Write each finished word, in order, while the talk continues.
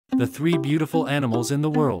The three beautiful animals in the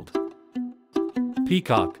world.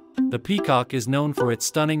 Peacock. The peacock is known for its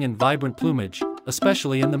stunning and vibrant plumage,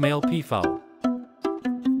 especially in the male peafowl.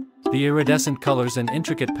 The iridescent colors and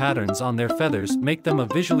intricate patterns on their feathers make them a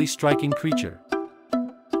visually striking creature.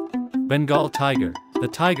 Bengal tiger. The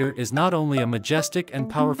tiger is not only a majestic and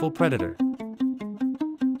powerful predator.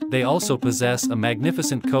 They also possess a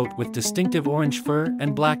magnificent coat with distinctive orange fur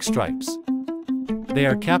and black stripes. They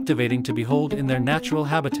are captivating to behold in their natural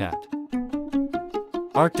habitat.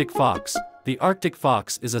 Arctic fox. The Arctic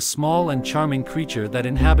fox is a small and charming creature that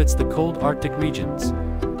inhabits the cold Arctic regions.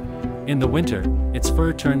 In the winter, its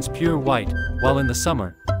fur turns pure white, while in the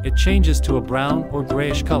summer, it changes to a brown or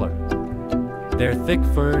grayish color. Their thick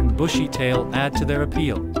fur and bushy tail add to their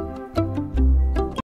appeal.